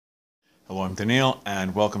Hello, I'm Daniel,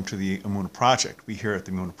 and welcome to the Emunah Project. We here at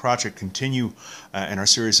the Emunah Project continue in our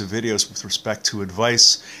series of videos with respect to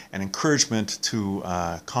advice and encouragement to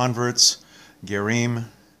converts, Gerim,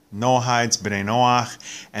 Noahides, Bnei Noach,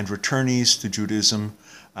 and returnees to Judaism,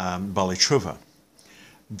 Baalei Tshuva.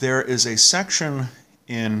 There is a section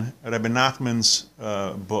in Rebbe Nachman's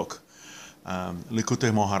book,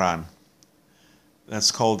 Likutei Moharan, that's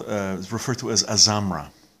called, referred to as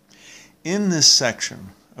Azamra. In this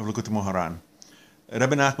section of Likutei Moharan,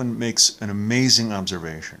 Rebbe Nachman makes an amazing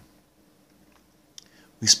observation.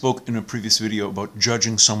 We spoke in a previous video about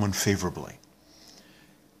judging someone favorably.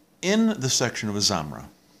 In the section of Azamra,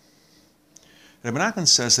 Rebbe Nachman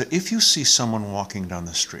says that if you see someone walking down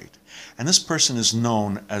the street, and this person is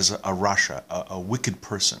known as a rasha, a wicked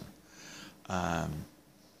person, but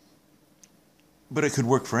it could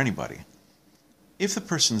work for anybody. If the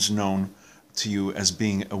person is known to you as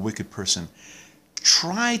being a wicked person,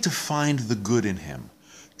 try to find the good in him.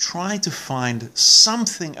 Try to find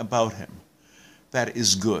something about him that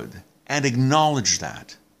is good and acknowledge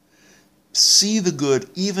that. See the good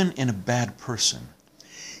even in a bad person.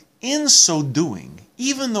 In so doing,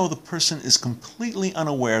 even though the person is completely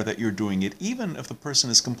unaware that you're doing it, even if the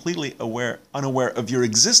person is completely unaware of your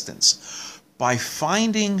existence, by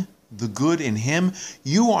finding the good in him,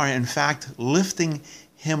 you are in fact lifting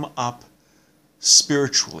him up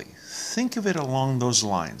spiritually. Think of it along those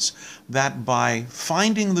lines, that by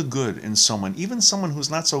finding the good in someone, even someone who's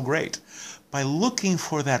not so great, by looking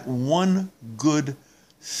for that one good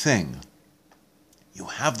thing, you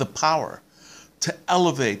have the power to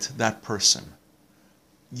elevate that person.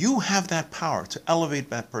 You have that power to elevate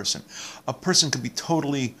that person. A person could be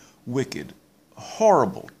totally wicked,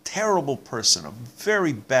 horrible, terrible person, a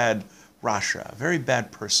very bad rasha, a very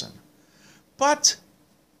bad person. But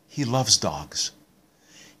he loves dogs.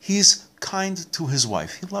 He's kind to his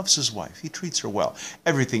wife. He loves his wife. He treats her well.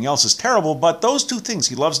 Everything else is terrible, but those two things,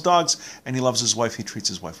 he loves dogs and he loves his wife. He treats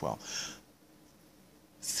his wife well.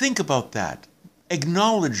 Think about that.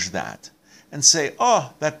 Acknowledge that. And say,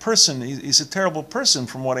 oh, that person, he's a terrible person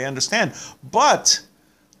from what I understand. But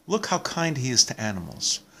look how kind he is to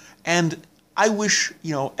animals. And I wish,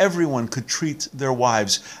 everyone could treat their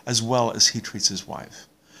wives as well as he treats his wife.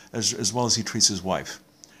 As well as he treats his wife.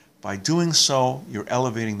 By doing so, you're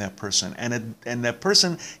elevating that person. And that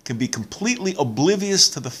person can be completely oblivious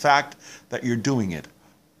to the fact that you're doing it.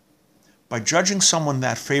 By judging someone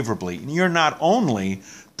that favorably, you're not only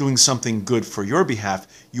doing something good for your behalf,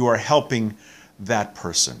 you are helping that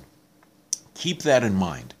person. Keep that in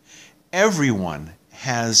mind. Everyone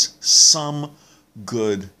has some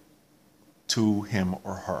good to him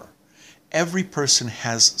or her. Every person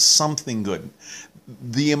has something good.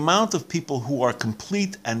 The amount of people who are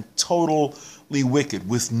complete and totally wicked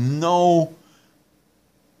with no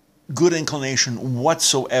good inclination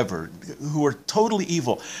whatsoever, who are totally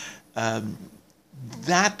evil,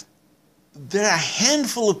 that there are a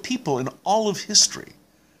handful of people in all of history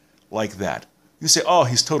like that. You say, oh,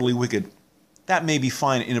 he's totally wicked. That may be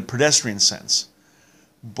fine in a pedestrian sense.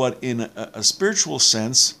 But in a spiritual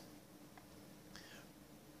sense,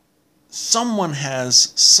 someone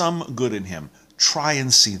has some good in him. Try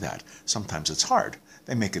and see that. Sometimes it's hard.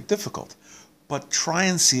 They make it difficult. But try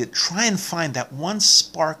and see it. Try and find that one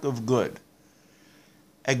spark of good.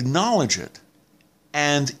 Acknowledge it.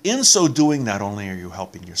 And in so doing, not only are you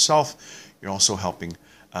helping yourself, you're also helping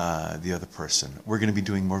the other person. We're going to be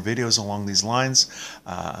doing more videos along these lines.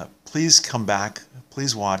 Please come back.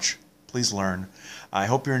 Please watch. Please learn. I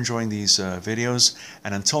hope you're enjoying these videos.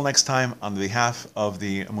 And until next time, on behalf of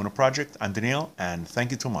the Emunah Project, I'm Daniel, and thank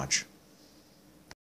you so much.